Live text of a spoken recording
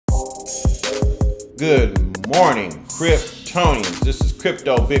Good morning, Kryptonians. This is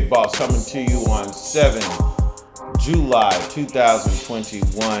Crypto Big Boss coming to you on 7 July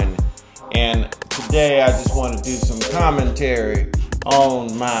 2021. And today I just want to do some commentary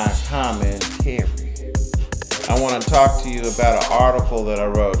on my commentary. I want to talk to you about an article that I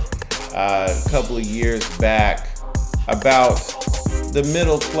wrote a couple of years back about the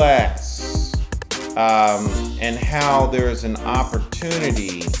middle class and how there is an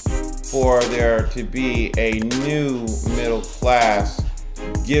opportunity for there to be a new middle class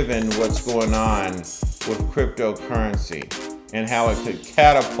given what's going on with cryptocurrency and how it could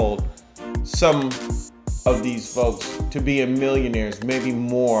catapult some of these folks to being millionaires, maybe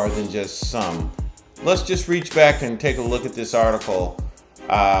more than just some. Let's just reach back and take a look at this article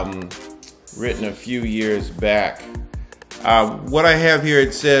written a few years back. What I have here,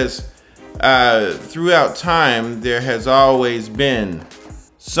 it says, throughout time, there has always been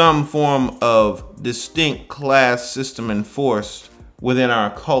some form of distinct class system enforced within our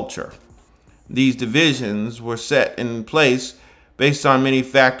culture. These divisions were set in place based on many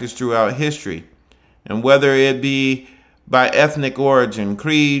factors throughout history, and whether it be by ethnic origin,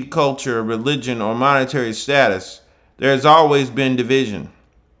 creed, culture, religion, or monetary status, there has always been division.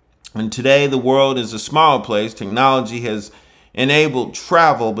 And today the world is a smaller place. Technology has enabled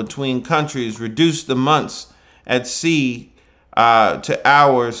travel between countries, reduced the months at sea to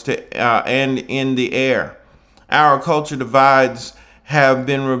hours and in the air. Our culture divides have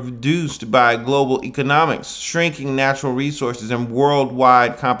been reduced by global economics, shrinking natural resources, and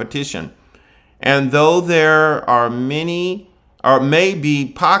worldwide competition. And though there are many, or may be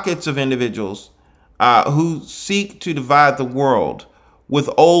pockets of individuals who seek to divide the world with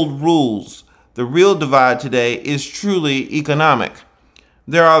old rules, the real divide today is truly economic.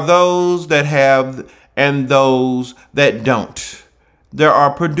 There are those that have and those that don't. There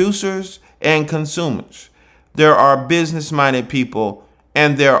are producers and consumers. There are business-minded people,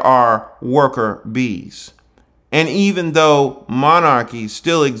 and there are worker bees. And even though monarchies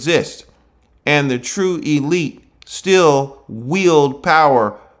still exist and the true elite still wield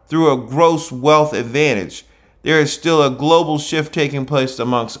power through a gross wealth advantage, there is still a global shift taking place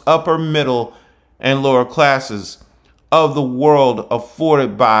amongst upper, middle, and lower classes of the world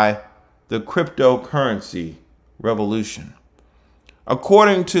afforded by the cryptocurrency revolution.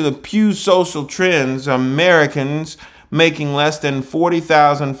 According to the Pew Social Trends, Americans making less than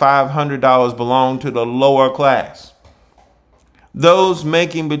 $40,500 belong to the lower class. Those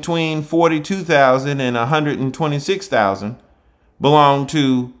making between $42,000 and $126,000 belong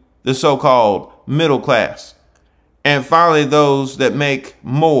to the so-called middle class. And finally, those that make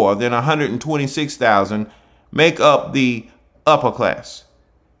more than $126,000 make up the upper class.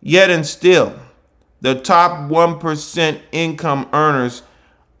 Yet and still, the top 1% income earners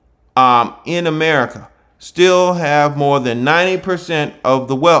in America still have more than 90% of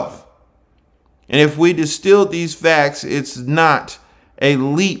the wealth. And if we distill these facts, it's not a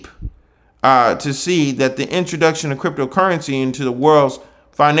leap to see that the introduction of cryptocurrency into the world's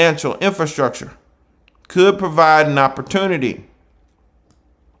financial infrastructure could provide an opportunity.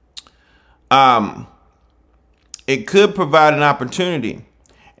 It could provide an opportunity,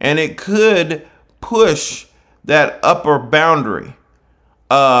 and it could push that upper boundary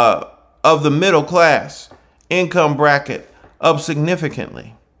of the middle class income bracket up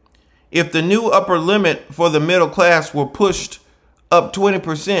significantly. If the new upper limit for the middle class were pushed up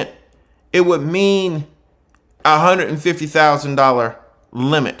 20%, it would mean a $150,000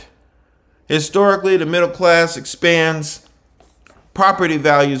 limit. Historically, the middle class expands, property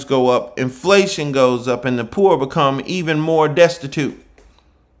values go up, inflation goes up, and the poor become even more destitute.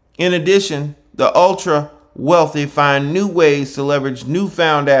 In addition, the ultra wealthy find new ways to leverage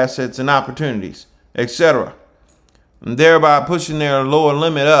newfound assets and opportunities, etc., and thereby pushing their lower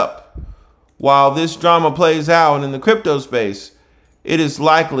limit up. While this drama plays out in the crypto space, it is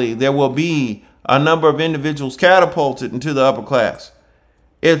likely there will be a number of individuals catapulted into the upper class.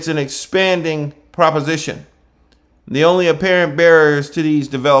 It's an expanding proposition. The only apparent barriers to these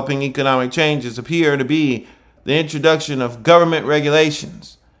developing economic changes appear to be the introduction of government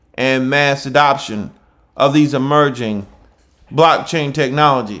regulations and mass adoption of these emerging blockchain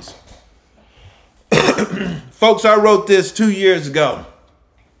technologies. Folks, I wrote this 2 years ago,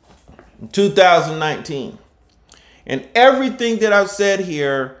 in 2019, and everything that I've said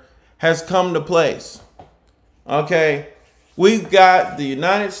here has come to place. Okay, we've got the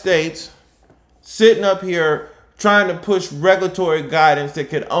United States sitting up here trying to push regulatory guidance that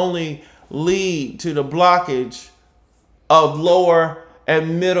could only lead to the blockage of lower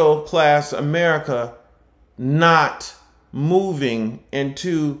and middle class America not moving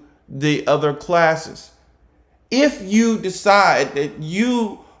into the other classes. If you decide that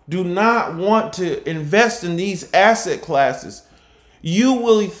you do not want to invest in these asset classes, you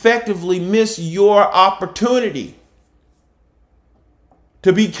will effectively miss your opportunity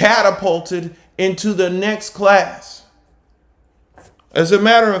to be catapulted into the next class. As a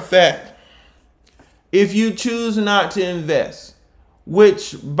matter of fact, if you choose not to invest,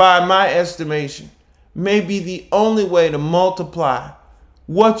 which by my estimation may be the only way to multiply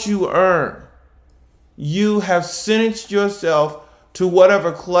what you earn, you have sentenced yourself to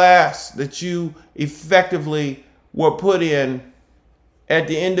whatever class that you effectively were put in at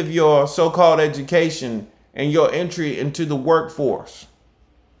the end of your so-called education and your entry into the workforce.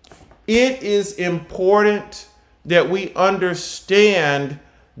 It is important that we understand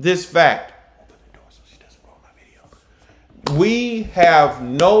this fact. We have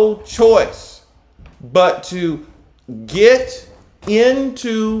no choice but to get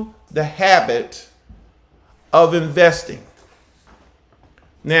into the habit of investing.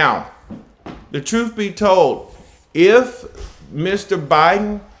 Now, the truth be told, if Mr.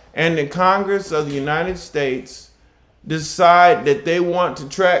 Biden and the Congress of the United States decide that they want to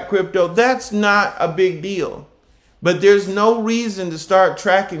track crypto, that's not a big deal. But there's no reason to start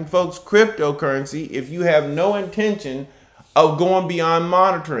tracking folks' cryptocurrency if you have no intention of going beyond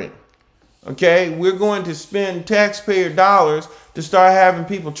monitoring. Okay, we're going to spend taxpayer dollars to start having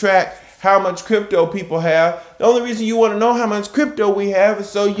people track how much crypto people have. The only reason you want to know how much crypto we have is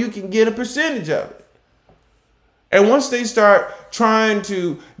so you can get a percentage of it. And once they start trying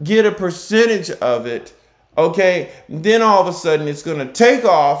to get a percentage of it, okay, then all of a sudden it's going to take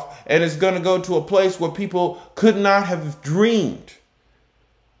off and it's going to go to a place where people could not have dreamed.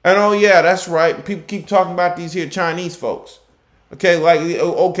 And oh yeah, that's right. People keep talking about these here Chinese folks. Okay, like,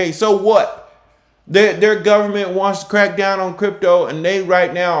 okay, so what? Their government wants to crack down on crypto, and they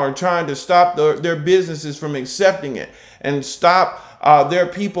right now are trying to stop their businesses from accepting it and stop their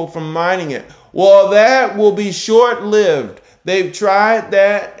people from mining it. Well, that will be short-lived. They've tried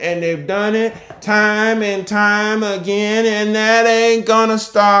that and they've done it time and time again, and that ain't gonna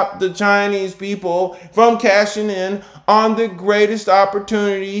stop the Chinese people from cashing in on the greatest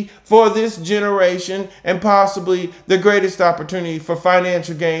opportunity for this generation and possibly the greatest opportunity for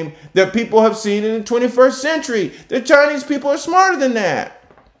financial gain that people have seen in the 21st century. The Chinese people are smarter than that.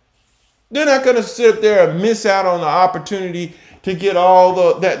 They're not gonna sit up there and miss out on the opportunity to get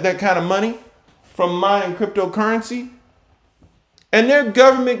all that kind of money from mining cryptocurrency. And their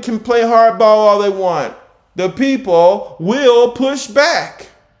government can play hardball all they want. The people will push back.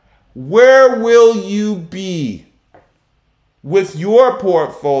 Where will you be with your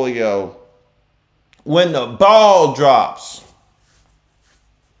portfolio when the ball drops?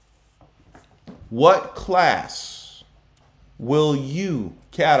 What class will you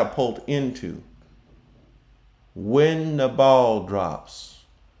catapult into when the ball drops?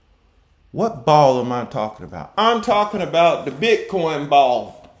 What ball am I talking about? I'm talking about the Bitcoin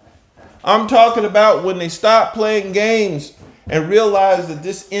ball. I'm talking about when they stop playing games and realize that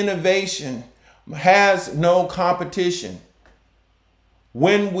this innovation has no competition.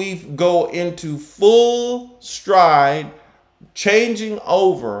 When we go into full stride, changing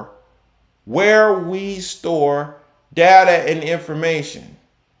over where we store data and information.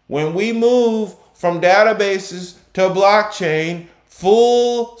 When we move from databases to blockchain,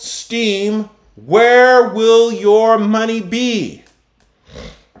 full steam, where will your money be?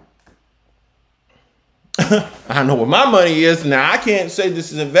 I know where my money is. Now, I can't say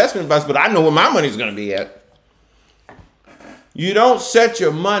this is investment advice, but I know where my money is going to be at. You don't set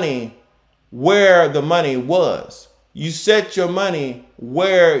your money where the money was. You set your money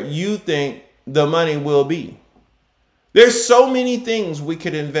where you think the money will be. There's so many things we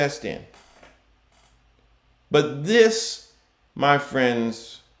could invest in. But this, my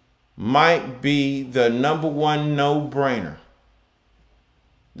friends, might be the #1 no-brainer.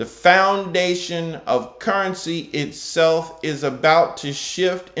 The foundation of currency itself is about to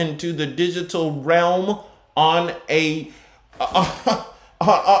shift into the digital realm on a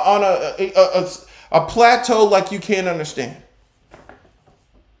plateau like you can't understand.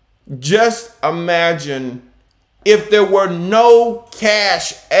 Just imagine if there were no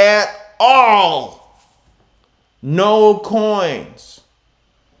cash at all, no coins.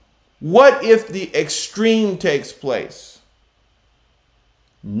 What if the extreme takes place?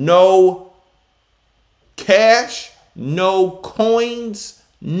 No cash, no coins,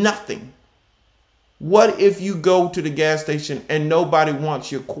 nothing. What if you go to the gas station and nobody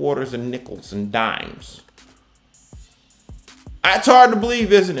wants your quarters and nickels and dimes? That's hard to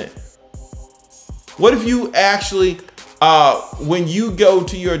believe, isn't it? What if you actually When you go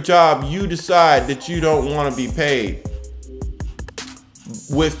to your job, you decide that you don't want to be paid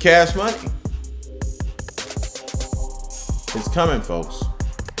with cash money. It's coming, folks.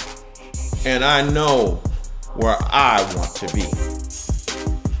 And I know where I want to be.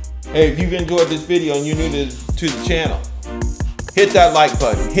 Hey, if you've enjoyed this video and you're new to the channel, hit that like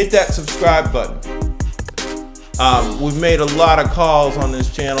button, hit that subscribe button. We've made a lot of calls on this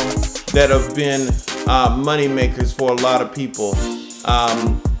channel that have been money makers for a lot of people.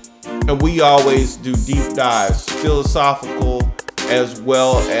 And we always do deep dives, philosophical as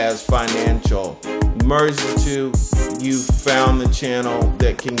well as financial. Merge the two, you found the channel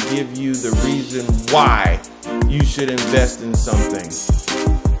that can give you the reason why you should invest in something,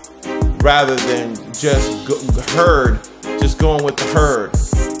 rather than just going with the herd.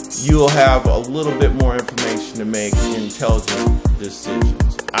 You'll have a little bit more information to make intelligent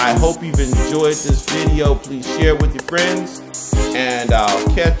decisions. I hope you've enjoyed this video. Please share it with your friends, and I'll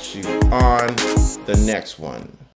catch you on the next one.